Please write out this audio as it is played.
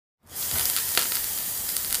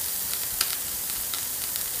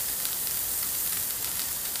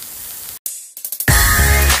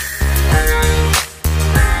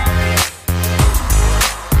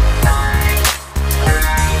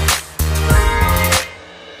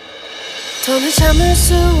더는 참을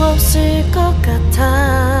수 없을 것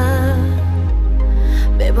같아.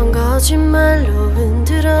 매번 거짓말로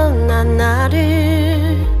흔들어 난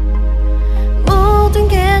나를. 모든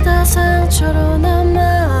게 다 상처로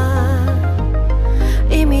남아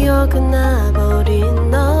이미 어긋나버린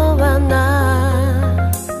너와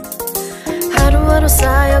나. 하루하루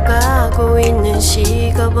쌓여가고 있는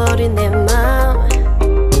식어버린 내 맘.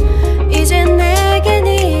 이제 내겐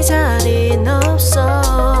이 자리는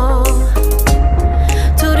없어.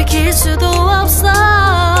 돌이킬 수도 없어.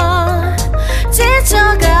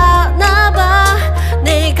 지쳐가나봐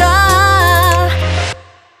내가.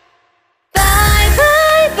 Bye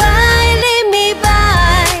bye bye leave me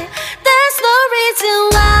by. There's no reason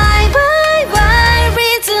why. Bye bye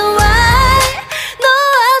reason why.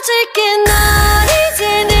 놓아줄게 널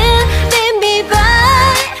이제는 leave me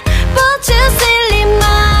by. But you still leave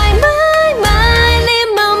my mind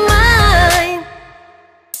leave my mind.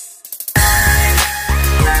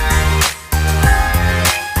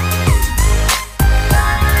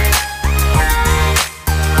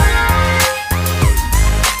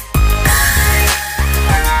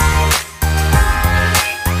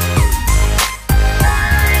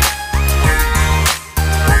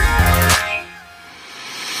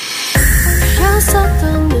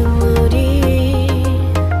 흘렸었던 눈물이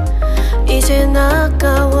이젠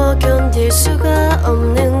아까워 견딜 수가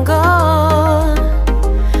없는 걸.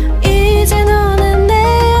 이제 너는 내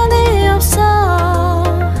안에 없어.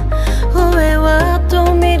 후회와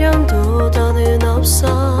또 미련도 더는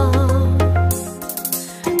없어.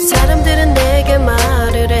 사람들은 내게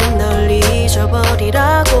말을 해 널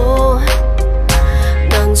잊어버리라고.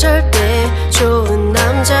 넌 절대 좋은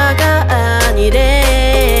남자가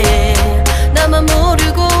아니래. 나만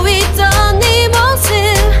모르고 있던 네 모습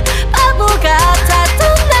바보 같았던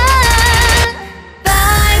난.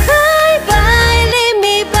 Bye bye bye leave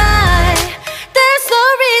me by. There's no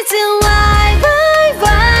reason why. Bye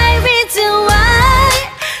bye reason why.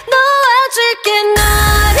 놓아줄게 널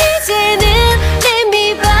이제는 leave me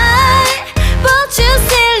by. But you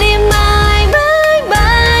still leave my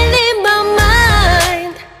mind leave my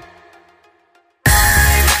mind.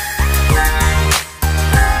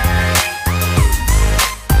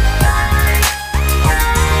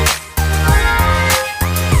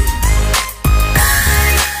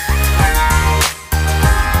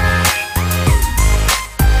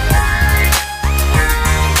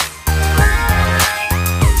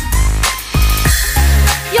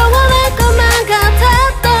 영원할 것만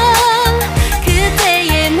같았던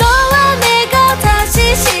그때의 너와 내가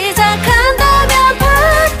다시 시작한다면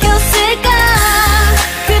바뀌었을까.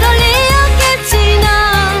 그럴 리 없겠지. 넌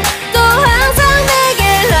또 항상 내게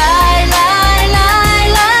lie lie lie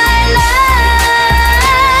lie lie.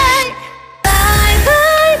 Bye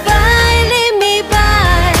bye bye leave me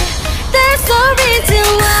by. There's no reason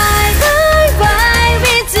why. Bye bye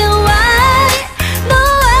reason why.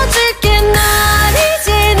 놓아줄게 널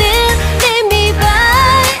이제는 leave me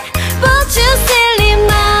by. But you still leave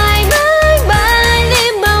my mind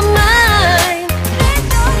leave my mind.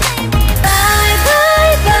 Bye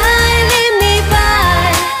bye bye leave me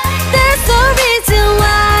by. There's no reason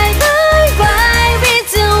why. Bye bye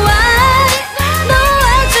reason why.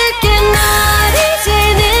 놓아줄게 널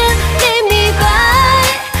이제는 leave me by.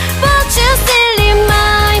 But you still leave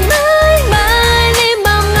my mind leave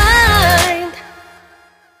my mind.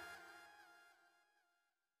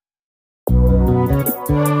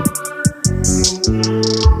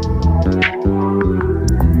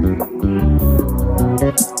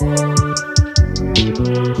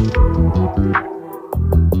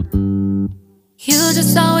 You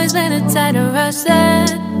just always been a tighter rush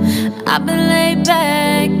that I've been laid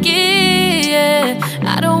back, yeah.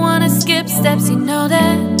 I don't wanna skip steps, you know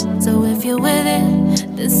that. So if you're with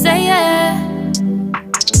it, then say yeah.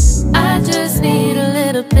 I just need a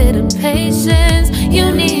little bit of patience.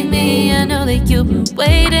 You need me, I know that you've been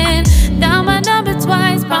waiting. Down my number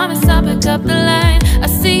twice, promise I'll pick up the line. I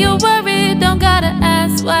see you worried, don't gotta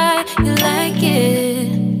ask why. You like it,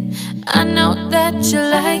 I know that you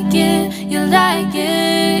like it. You like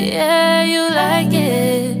it, yeah, you like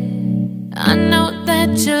it. I know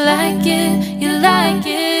that you like it, you like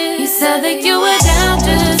it. You said that you were down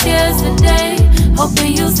just yesterday,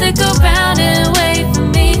 hoping you'll stick around and wait for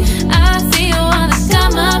me. I see you wanna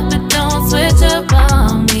come up, but don't switch up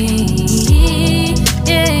on me.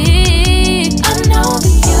 Yeah, I know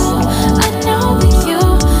that you, I know that you,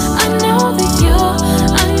 I know that you,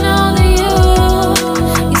 I know that you.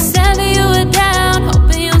 You said that you were down,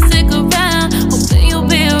 hoping you'll stick around, hoping you'll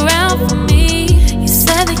be around for me. You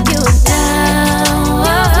said that you were down,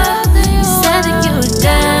 you said that you were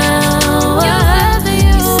down,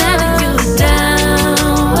 you said that you were down.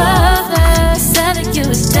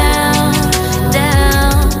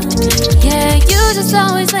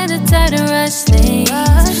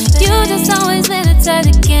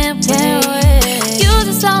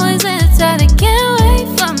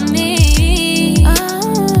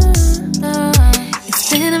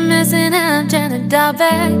 out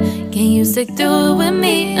back. Can you stick through it with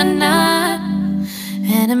me or not?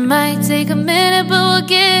 And it might take a minute, but we'll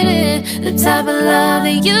get it. The type of love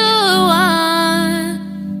that you want.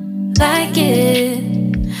 Like it,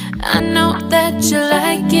 I know that you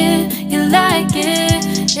like it. You like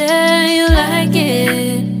it, yeah, you like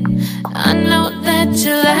it. I know that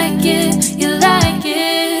you like it, you like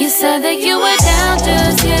it. You said that you were down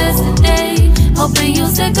just yesterday, hoping you'll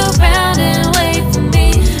stick around and wait for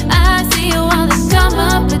me. I see you wanna come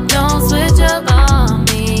up, but don't switch up on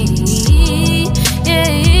me. Yeah,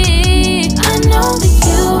 I know that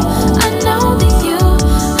you, I know that you,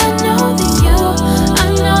 I know that you, I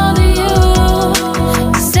know that you.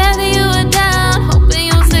 You said that you were down, hoping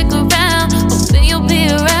you'll stick around, hoping you'll be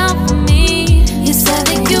around for me. You said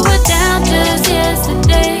that you were down just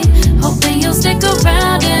yesterday, hoping you'll stick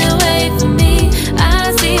around and wait for me.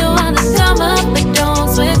 I see you wanna come up, but don't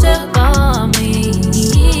switch up on me.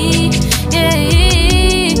 Yeah,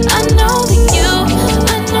 I know that you,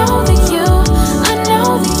 I know that you, I know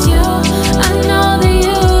that you, I know that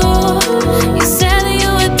you. You said that you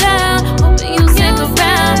were down, hoping you'll stick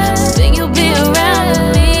around, hoping you'll be around with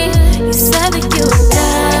me. You said that you were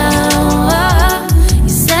down,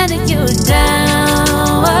 you said that you were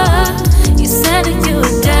down, you said that you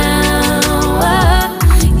were down,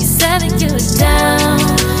 you said that you were down,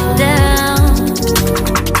 down.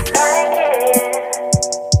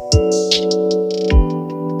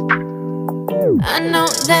 I know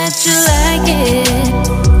that you like it.